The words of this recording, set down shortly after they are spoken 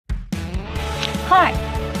Hi,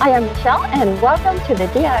 I am Michelle, and welcome to the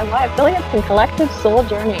DIY Affiliates and Collective Soul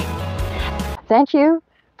Journey. Thank you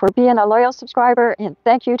for being a loyal subscriber, and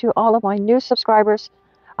thank you to all of my new subscribers.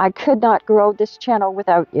 I could not grow this channel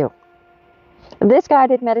without you. This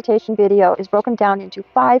guided meditation video is broken down into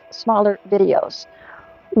 5 smaller videos.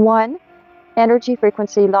 1. Energy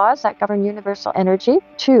frequency laws that govern universal energy.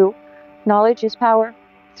 2. Knowledge is power.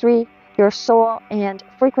 3. Your soul and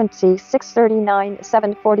frequency, 639,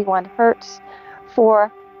 741 hertz.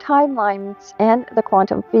 4. Timelines and the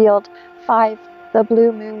quantum field. 5. The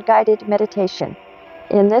Blue Moon guided meditation.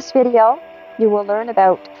 In this video, you will learn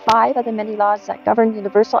about 5 of the many laws that govern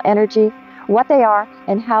universal energy, what they are,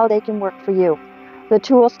 and how they can work for you. The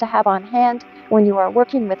tools to have on hand when you are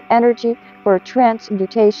working with energy for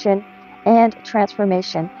transmutation and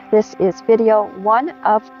transformation. This is video 1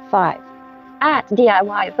 of 5. At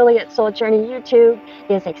DIY Affiliate Soul Journey YouTube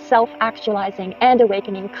is a self-actualizing and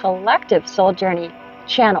awakening collective soul journey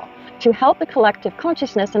channel to help the collective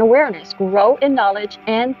consciousness and awareness grow in knowledge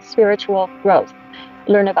and spiritual growth.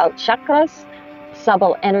 Learn about chakras,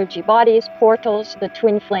 subtle energy bodies, portals, the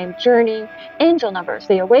twin flame journey, angel numbers,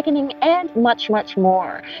 the awakening, and much, much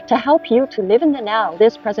more to help you to live in the now,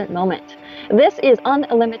 this present moment. This is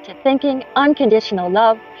unlimited thinking, unconditional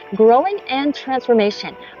love, growing and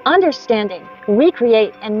transformation, understanding,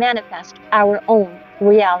 recreate, and manifest our own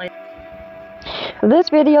reality. This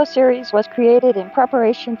video series was created in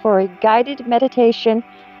preparation for a guided meditation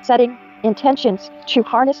setting intentions to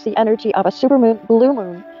harness the energy of a supermoon, blue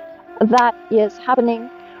moon, that is happening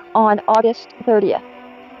on August 30th.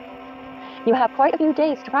 You have quite a few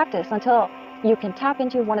days to practice until you can tap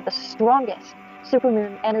into one of the strongest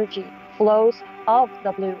supermoon energy flows of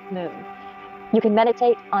the blue moon. You can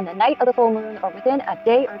meditate on the night of the full moon or within a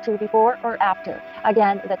day or two before or after.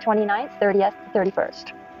 Again, the 29th, 30th,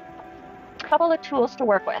 31st. A couple of tools to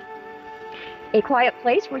work with. A quiet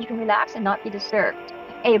place where you can relax and not be disturbed.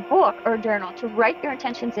 A book or journal to write your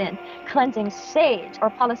intentions in, cleansing sage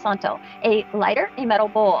or palo santo, a lighter, a metal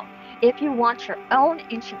bowl. If you want your own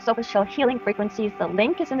ancient superficial healing frequencies, the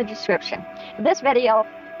link is in the description. This video,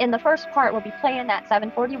 in the first part, will be playing at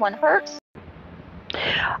 741 hertz.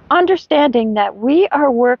 Understanding that we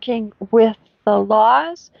are working with the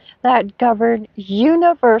laws that govern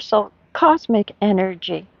universal cosmic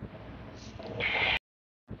energy.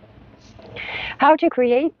 How to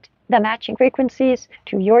create the matching frequencies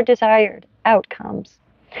to your desired outcomes,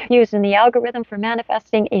 using the algorithm for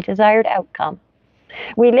manifesting a desired outcome.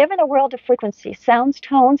 We live in a world of frequencies, sounds,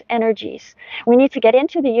 tones, energies. We need to get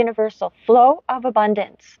into the universal flow of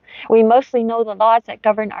abundance. We mostly know the laws that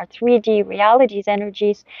govern our 3D realities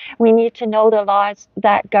energies. We need to know the laws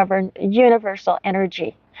that govern universal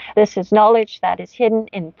energy. This is knowledge that is hidden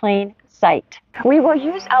in plain sight. We will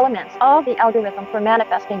use elements of the algorithm for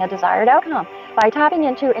manifesting a desired outcome by tapping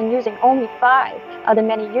into and using only 5 of the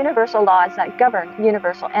many universal laws that govern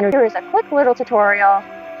universal energy. Here is a quick little tutorial.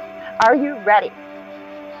 Are you ready?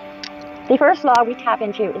 The first law we tap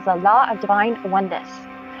into is the law of divine oneness.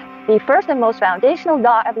 The first and most foundational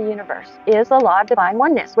law of the universe is the law of divine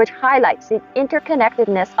oneness, which highlights the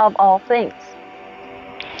interconnectedness of all things.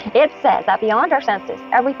 It says that beyond our senses,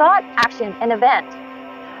 every thought, action, and event,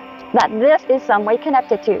 that this is some way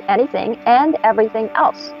connected to anything and everything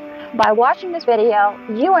else. By watching this video,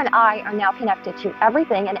 you and I are now connected to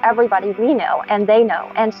everything and everybody we know and they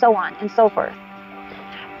know, and so on and so forth.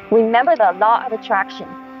 Remember the law of attraction.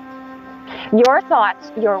 Your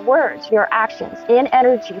thoughts, your words, your actions in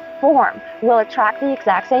energy form will attract the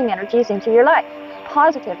exact same energies into your life.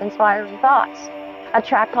 Positive, inspiring thoughts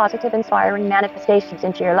attract positive, inspiring manifestations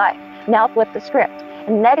into your life. Now flip the script.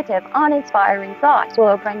 Negative, uninspiring thoughts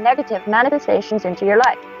will bring negative manifestations into your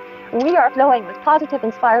life. We are flowing with positive,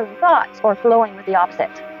 inspiring thoughts, or flowing with the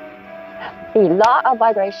opposite. The law of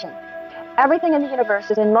vibration. Everything in the universe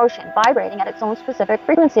is in motion, vibrating at its own specific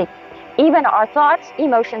frequency. Even our thoughts,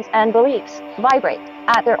 emotions, and beliefs vibrate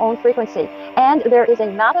at their own frequency, and there is a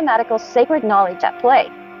mathematical sacred knowledge at play.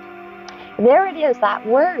 There it is, that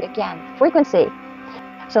word again, frequency.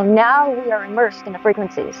 So now we are immersed in the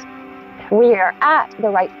frequencies. We are at the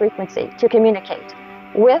right frequency to communicate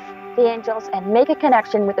with the angels and make a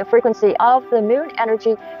connection with the frequency of the moon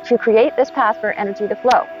energy to create this path for energy to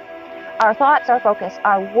flow. Our thoughts, our focus,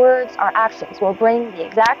 our words, our actions will bring the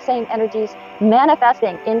exact same energies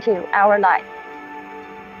manifesting into our life.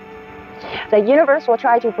 The universe will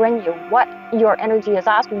try to bring you what your energy is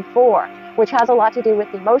asking for, which has a lot to do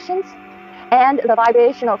with emotions and the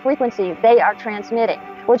vibrational frequency they are transmitting,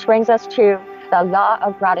 which brings us to the law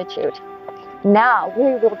of gratitude. Now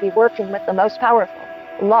we will be working with the most powerful,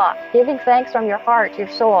 law, giving thanks from your heart, your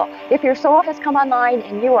soul. If your soul has come online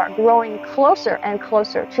and you are growing closer and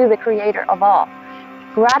closer to the creator of all.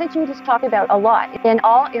 Gratitude is talked about a lot in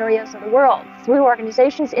all areas of the world, through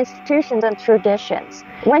organizations, institutions, and traditions.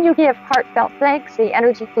 When you give heartfelt thanks, the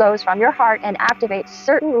energy flows from your heart and activates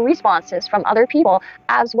certain responses from other people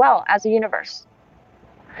as well as the universe.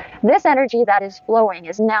 This energy that is flowing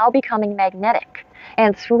is now becoming magnetic,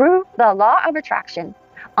 and through the law of attraction,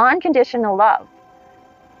 unconditional love,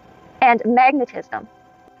 and magnetism,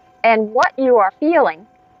 and what you are feeling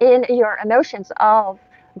in your emotions of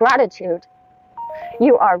gratitude,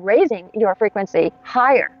 you are raising your frequency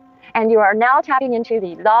higher, and you are now tapping into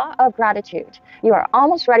the law of gratitude. You are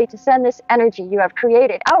almost ready to send this energy you have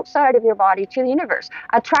created outside of your body to the universe,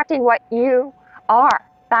 attracting what you are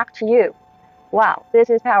back to you. Wow, this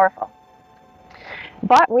is powerful.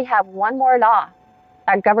 But we have one more law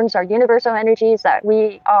that governs our universal energies that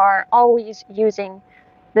we are always using.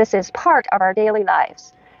 This is part of our daily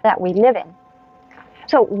lives that we live in.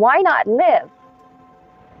 So why not live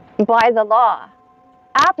by the law?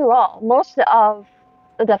 After all, most of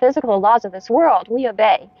the physical laws of this world we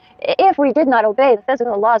obey. If we did not obey the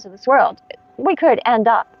physical laws of this world, we could end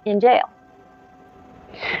up in jail.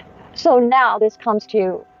 So now this comes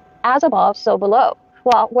to as above, so below.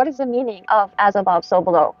 Well, what is the meaning of as above, so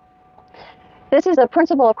below? This is the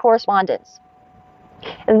principle of correspondence.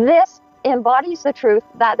 This embodies the truth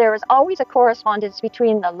that there is always a correspondence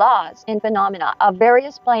between the laws and phenomena of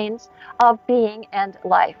various planes of being and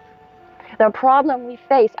life. The problem we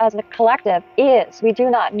face as a collective is we do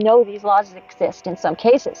not know these laws exist in some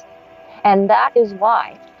cases. And that is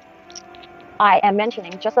why I am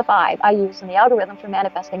mentioning just the 5 I use in the algorithm for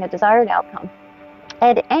manifesting a desired outcome.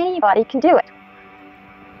 And anybody can do it.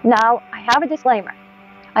 Now, I have a disclaimer.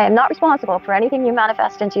 I am not responsible for anything you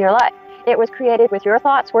manifest into your life. It was created with your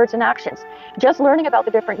thoughts, words, and actions. Just learning about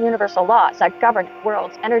the different universal laws that govern the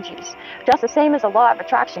world's energies, just the same as the law of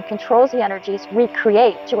attraction controls the energies we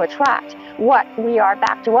create to attract what we are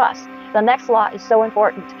back to us. The next law is so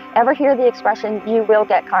important. Ever hear the expression, you will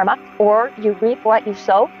get karma, or you reap what you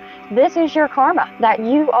sow? This is your karma that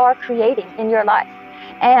you are creating in your life.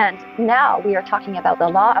 And now we are talking about the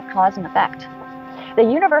law of cause and effect. The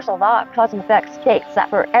universal law of cause and effect states that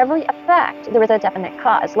for every effect, there is a definite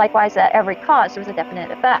cause. Likewise, at every cause, there is a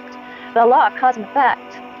definite effect. The law of cause and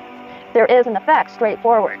effect, there is an effect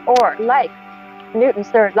straightforward, or like Newton's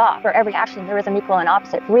third law, for every action, there is an equal and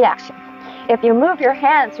opposite reaction. If you move your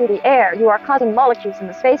hand through the air, you are causing molecules in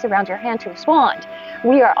the space around your hand to respond.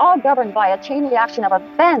 We are all governed by a chain reaction of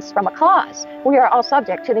events from a cause. We are all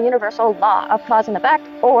subject to the universal law of cause and effect,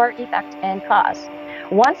 or effect and cause.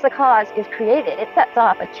 Once the cause is created, it sets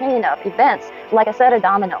off a chain of events like a set of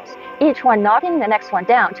dominoes, each one knocking the next one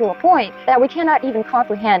down to a point that we cannot even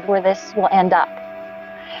comprehend where this will end up.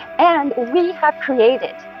 And we have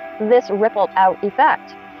created this rippled out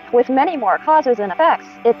effect. With many more causes and effects,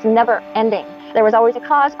 it's never ending. There is always a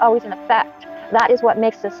cause, always an effect. That is what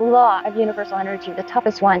makes this law of universal energy the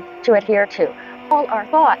toughest one to adhere to. All our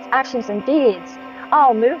thoughts, actions, and deeds,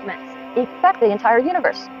 all movements, affect the entire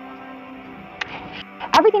universe.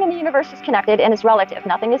 Everything in the universe is connected and is relative.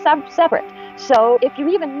 Nothing is separate. So if you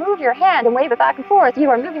even move your hand and wave it back and forth, you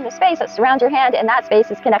are moving the space that surrounds your hand, and that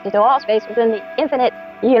space is connected to all space within the infinite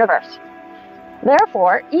universe.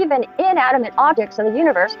 Therefore, even inanimate objects in the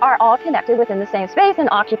universe are all connected within the same space and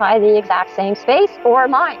occupy the exact same space or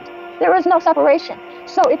mind. There is no separation.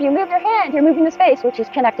 So if you move your hand, you're moving the space which is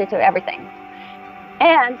connected to everything.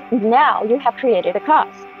 And now you have created a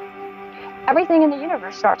cause. Everything in the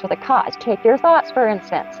universe starts with a cause. Take your thoughts, for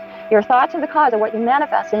instance. Your thoughts are the cause of what you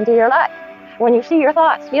manifest into your life. When you see your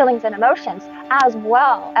thoughts, feelings, and emotions, as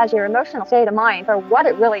well as your emotional state of mind for what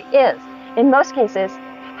it really is, in most cases,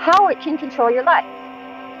 how it can control your life.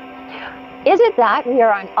 Is it that we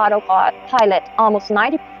are on autopilot almost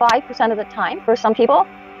 95% of the time for some people?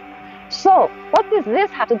 So, what does this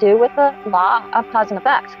have to do with the law of cause and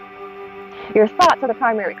effect? Your thoughts are the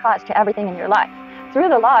primary cause to everything in your life. Through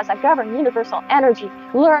the laws that govern universal energy,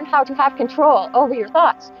 learn how to have control over your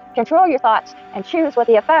thoughts. Control your thoughts and choose what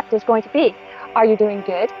the effect is going to be. Are you doing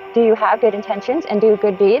good? Do you have good intentions and do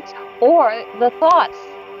good deeds? Or the thoughts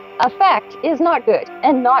effect is not good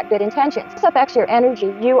and not good intentions. This affects your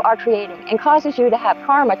energy you are creating and causes you to have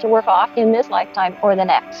karma to work off in this lifetime or the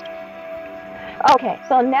next. Okay,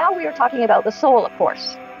 so now we are talking about the soul, of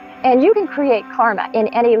course. And you can create karma in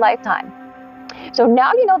any lifetime. So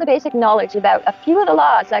now you know the basic knowledge about a few of the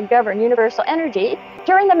laws that govern universal energy.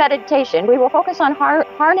 During the meditation, we will focus on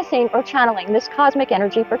harnessing or channeling this cosmic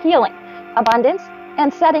energy for healing, abundance,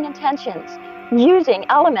 and setting intentions using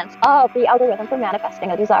elements of the algorithm for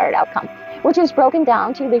manifesting a desired outcome, which is broken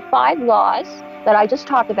down to the 5 laws that I just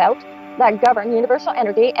talked about that govern universal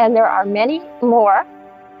energy, and there are many more,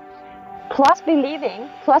 plus believing,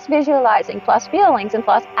 plus visualizing, plus feelings, and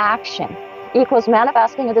plus action equals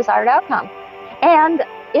manifesting a desired outcome. And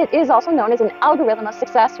it is also known as an algorithm of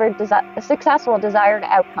success for successful desired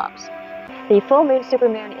outcomes. The full moon,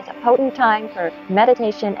 supermoon, is a potent time for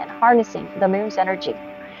meditation and harnessing the moon's energy,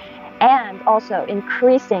 and also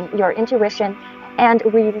increasing your intuition and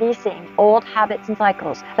releasing old habits and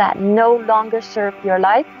cycles that no longer serve your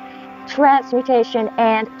life, transmutation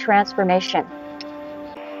and transformation.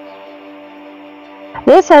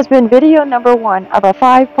 This has been video number 1 of a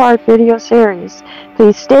 5-part video series.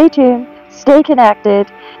 Please stay tuned, stay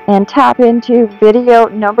connected, and tap into video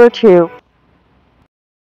number 2.